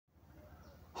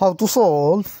How to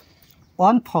solve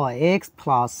 1 power x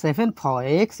plus 7 power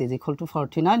x is equal to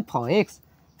 49 power x.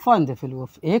 Find the value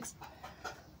of x.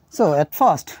 So at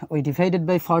first we divided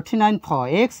by 49 power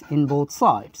x in both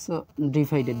sides. So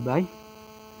divided by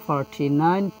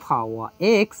 49 power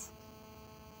x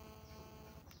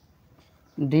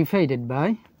divided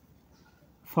by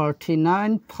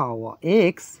 49 power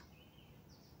x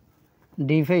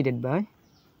divided by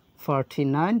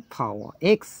 49 power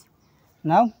x.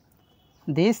 Now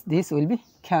this will be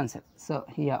cancelled. So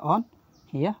here on,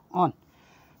 here on.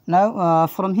 Now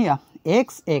from here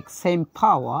x same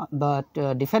power but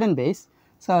different base.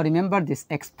 So remember this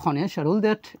exponential rule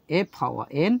that a power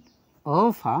n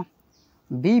over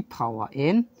b power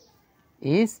n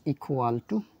is equal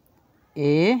to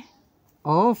a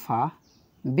over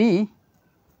b,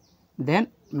 then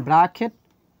bracket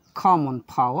common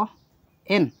power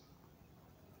n.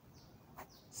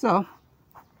 So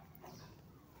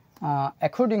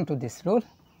according to this rule,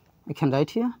 we can write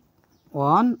here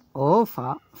 1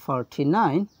 over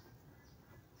 49,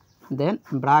 then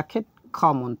bracket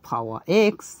common power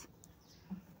x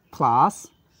plus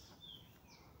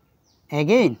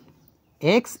again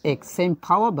x same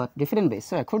power but different base.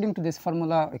 So according to this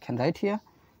formula, we can write here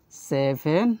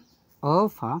 7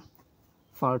 over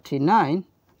 49,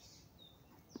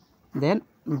 then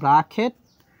bracket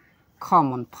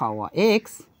common power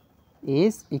x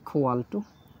is equal to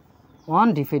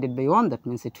 1 divided by 1, that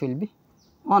means it will be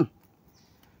 1.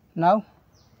 Now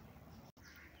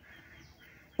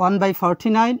 1 by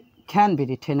 49 can be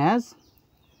written as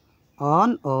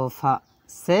 1 over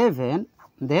 7,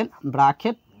 then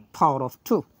bracket power of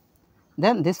 2.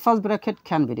 Then this first bracket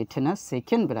can be written as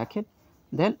second bracket,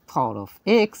 then power of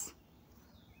x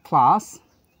plus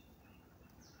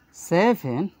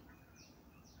 7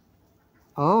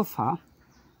 over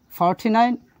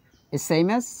 49 is same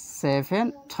as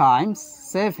 7 times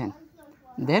 7,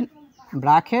 then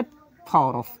bracket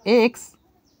power of x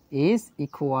is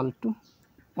equal to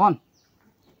 1.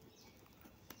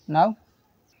 Now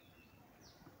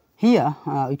here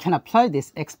we can apply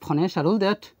this exponential rule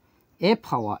that a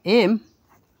power m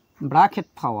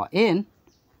bracket power n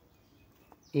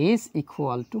is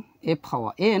equal to a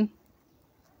power n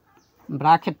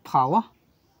bracket power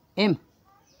m.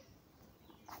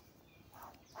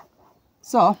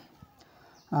 So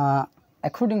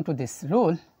according to this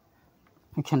rule,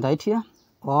 we can write here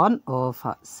 1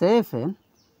 over 7,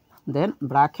 then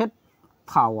bracket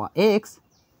power x,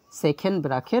 second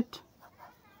bracket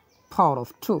power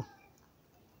of 2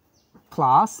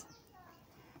 plus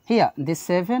here this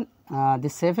 7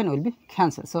 will be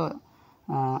cancelled. So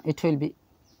it will be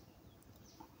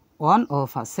 1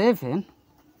 over 7,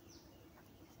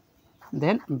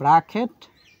 then bracket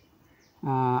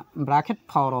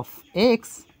power of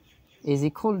x is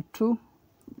equal to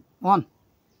 1.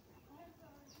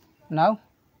 Now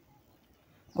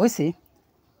we see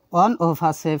 1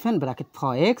 over 7 bracket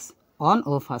power x, 1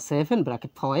 over 7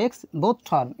 bracket power x, both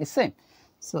term is same.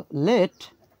 So let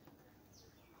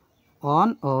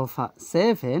 1 over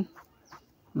 7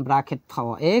 bracket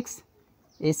power x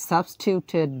is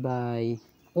substituted by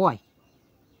y.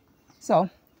 So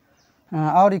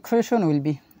our equation will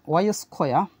be y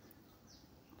square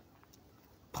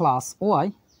plus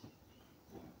y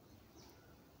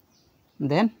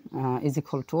then is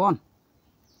equal to 1.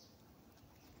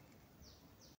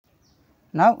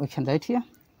 Now we can write here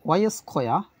y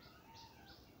square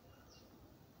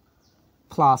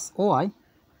plus y,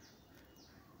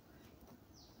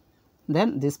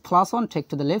 then this plus 1 take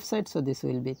to the left side, so this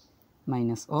will be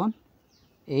minus 1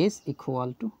 is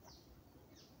equal to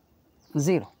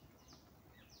 0.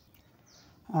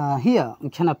 Here we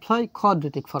can apply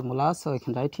quadratic formula, so we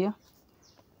can write here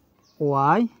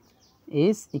y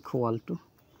is equal to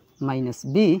minus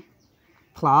b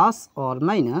plus or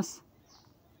minus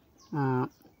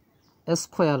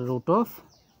square root of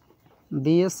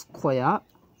b square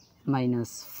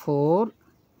minus 4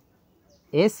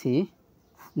 ac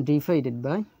divided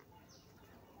by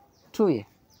 2a.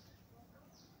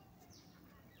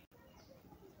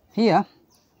 Here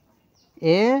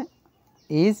a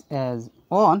is as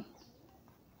 1,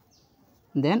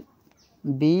 then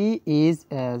b is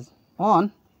as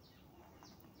 1,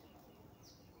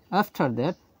 after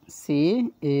that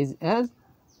c is as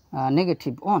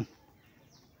negative 1.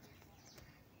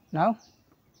 Now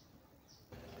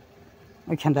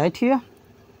we can write here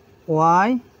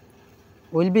y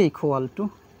will be equal to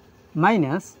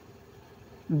minus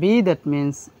b, that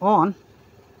means 1,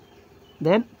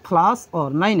 then plus or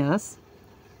minus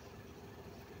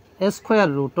a square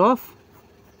root of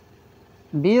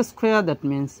b square, that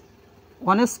means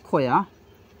 1 square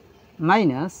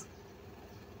minus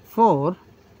 4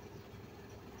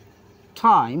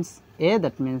 times A,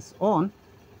 that means on,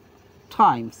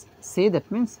 times C, that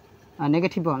means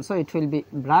negative on. So it will be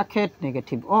bracket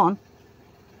negative on,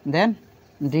 then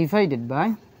divided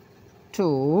by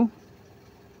 2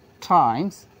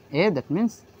 times A, that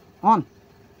means on.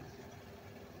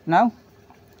 Now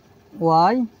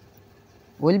y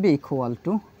will be equal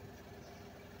to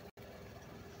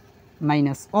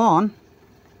minus on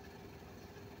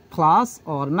plus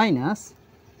or minus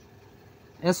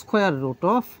a square root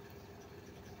of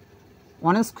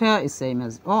 1 square is same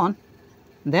as on,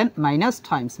 then minus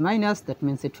times minus, that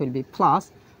means it will be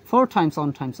plus, 4 times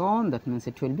on, that means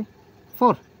it will be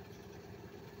 4,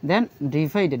 then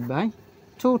divided by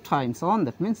 2 times on,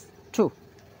 that means 2.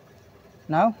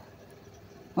 Now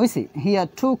we see here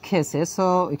 2 cases,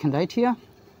 so we can write here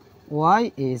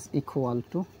y is equal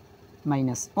to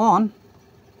minus on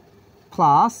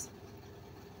plus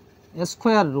a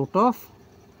square root of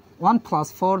 1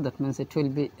 plus 4, that means it will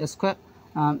be a square,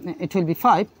 it will be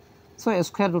 5. So a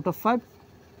square root of 5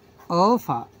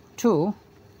 over 2,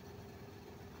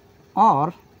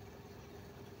 or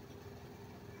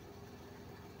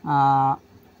y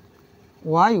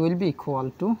will be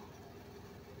equal to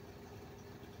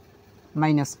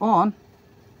minus on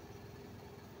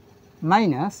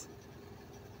minus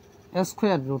a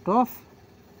square root of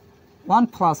 1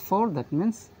 plus 4, that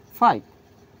means 5,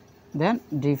 then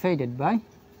divided by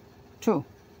 2.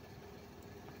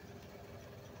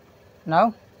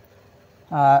 Now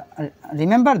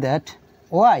remember that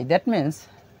y, that means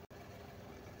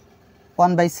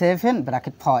 1 by 7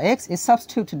 bracket power x is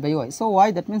substituted by y. So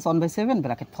y, that means 1 by 7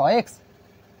 bracket power x.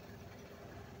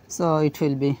 So it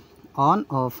will be 1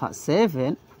 over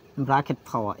 7 bracket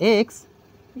power x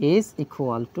is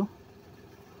equal to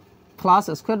plus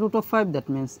a square root of 5, that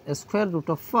means a square root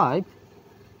of 5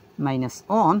 minus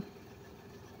on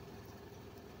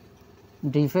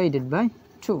divided by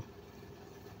 2,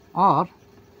 or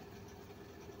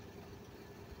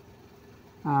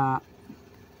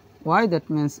y, that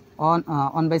means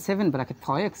 1 by 7 bracket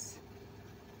power x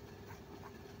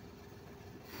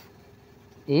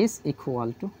is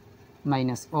equal to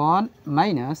minus on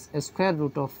minus a square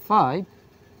root of 5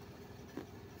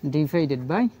 divided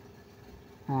by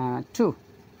 2.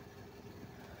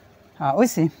 We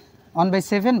see 1 by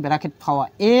 7 bracket power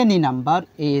any number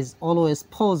is always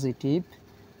positive,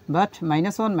 but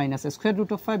minus 1 minus a square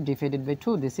root of 5 divided by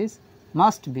 2, this is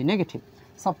must be negative.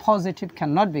 So positive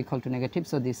cannot be equal to negative,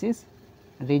 so this is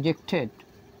rejected.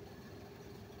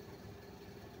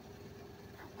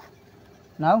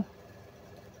 Now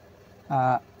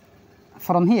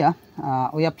from here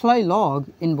we apply log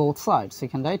in both sides. So you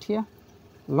can write here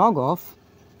log of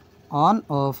 1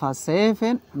 over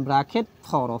 7 bracket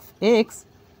power of x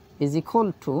is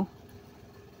equal to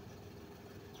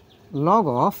log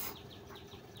of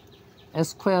a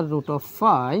square root of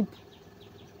 5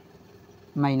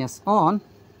 minus on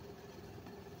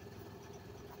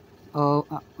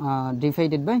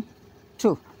divided by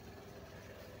 2.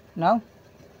 Now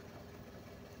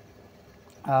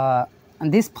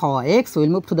and this power x will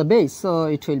move to the base, so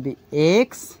it will be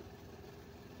x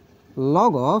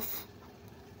log of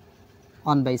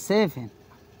 1 by 7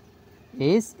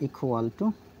 is equal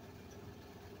to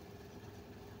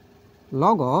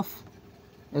log of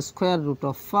a square root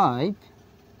of 5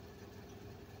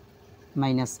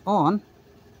 minus on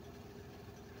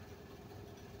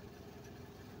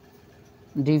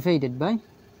divided by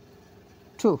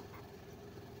 2.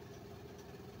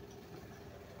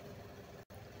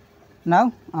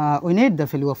 Now we need the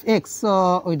value of x,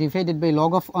 so we divided by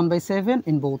log of 1 by 7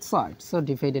 in both sides. So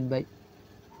divided by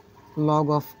log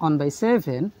of 1 by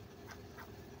 7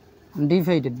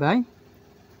 divided by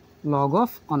log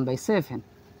of 1 by 7.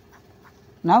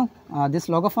 Now this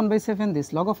log of 1 by 7,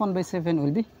 this log of 1 by 7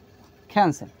 will be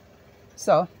cancelled.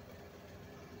 So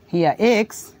here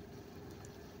x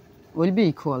will be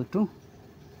equal to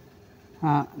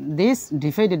this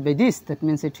divided by this, that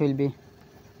means it will be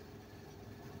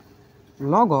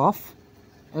log of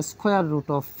a square root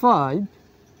of 5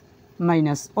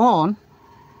 minus on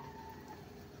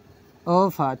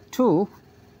over 2,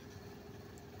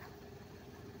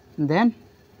 then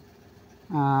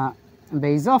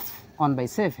base of 1 by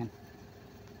 7.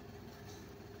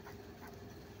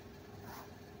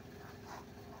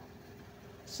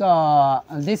 So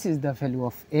this is the value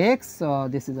of x, so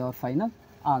this is our final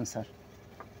answer.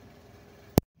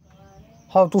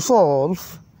 How to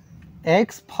solve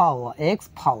x power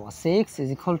 6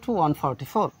 is equal to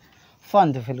 144.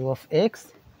 Find the value of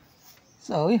x.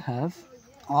 So we have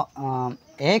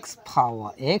x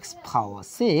power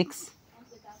 6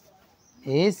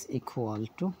 is equal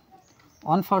to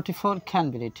 144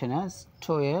 can be written as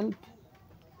 12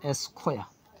 square.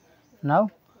 Now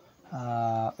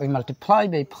we multiply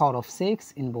by power of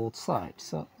 6 in both sides.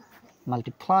 So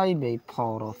multiply by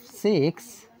power of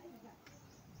 6,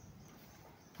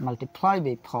 multiply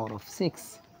by power of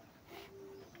 6.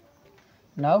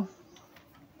 Now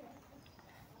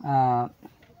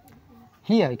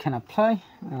here you can apply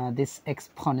this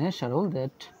exponential rule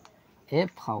that a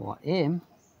power m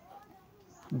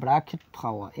bracket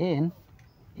power n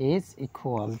is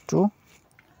equal to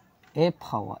a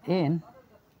power n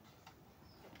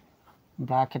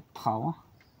bracket power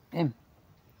m.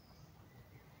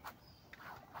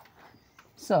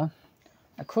 So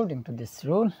according to this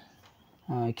rule,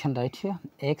 you can write here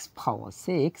x power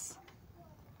 6,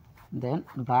 then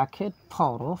bracket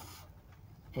power of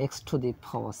x to the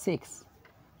power 6,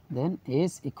 then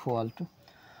is equal to,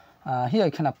 here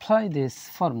you can apply this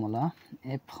formula,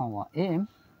 a power m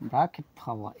bracket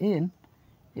power n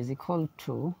is equal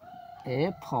to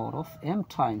a power of m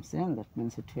times n, that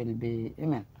means it will be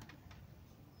mn.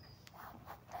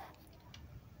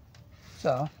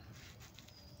 So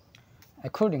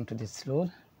according to this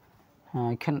rule,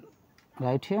 I can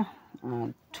write here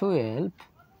 12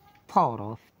 power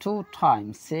of 2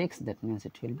 times 6, that means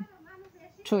it will be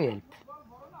 12.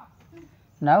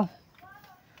 Now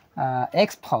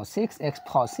x power 6,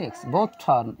 both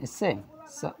term is same.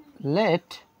 So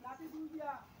let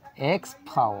x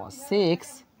power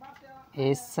 6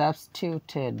 is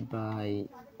substituted by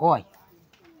y.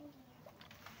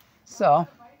 So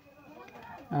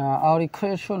our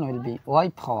equation will be y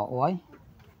power y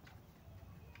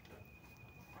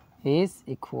is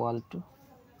equal to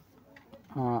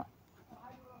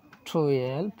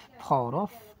 12 power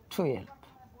of 12.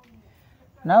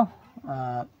 Now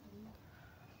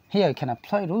here you can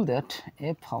apply rule that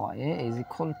a power a is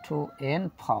equal to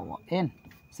n power n.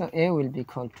 So a will be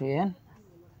equal to n.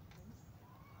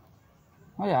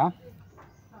 Oh yeah,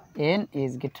 n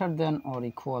is greater than or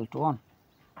equal to 1.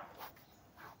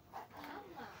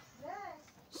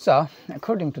 So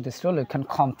according to this rule, you can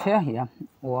compare here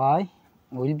y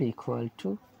will be equal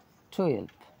to 12.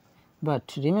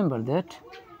 But remember that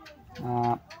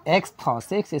x power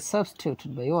 6 is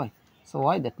substituted by y. So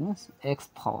y, that means x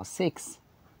power 6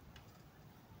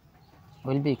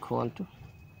 will be equal to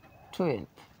 12.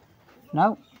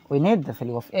 Now we need the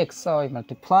value of x, so I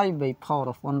multiply by power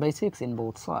of 1 by 6 in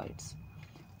both sides.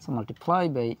 So multiply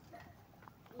by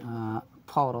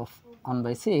power of 1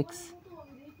 by 6,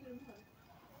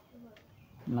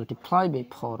 multiply by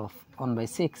power of 1 by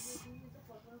 6.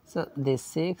 So this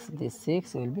 6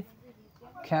 will be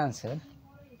cancelled.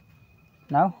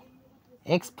 Now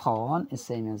x power 1 is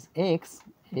same as x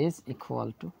is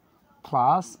equal to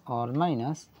plus or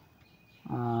minus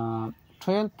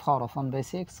 12 power of 1 by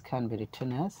 6 can be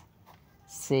written as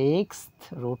 6th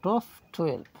root of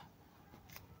 12.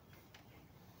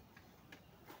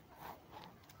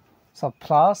 So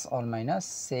plus or minus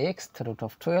 6th root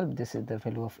of 12, this is the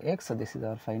value of x, so this is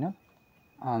our final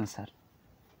answer.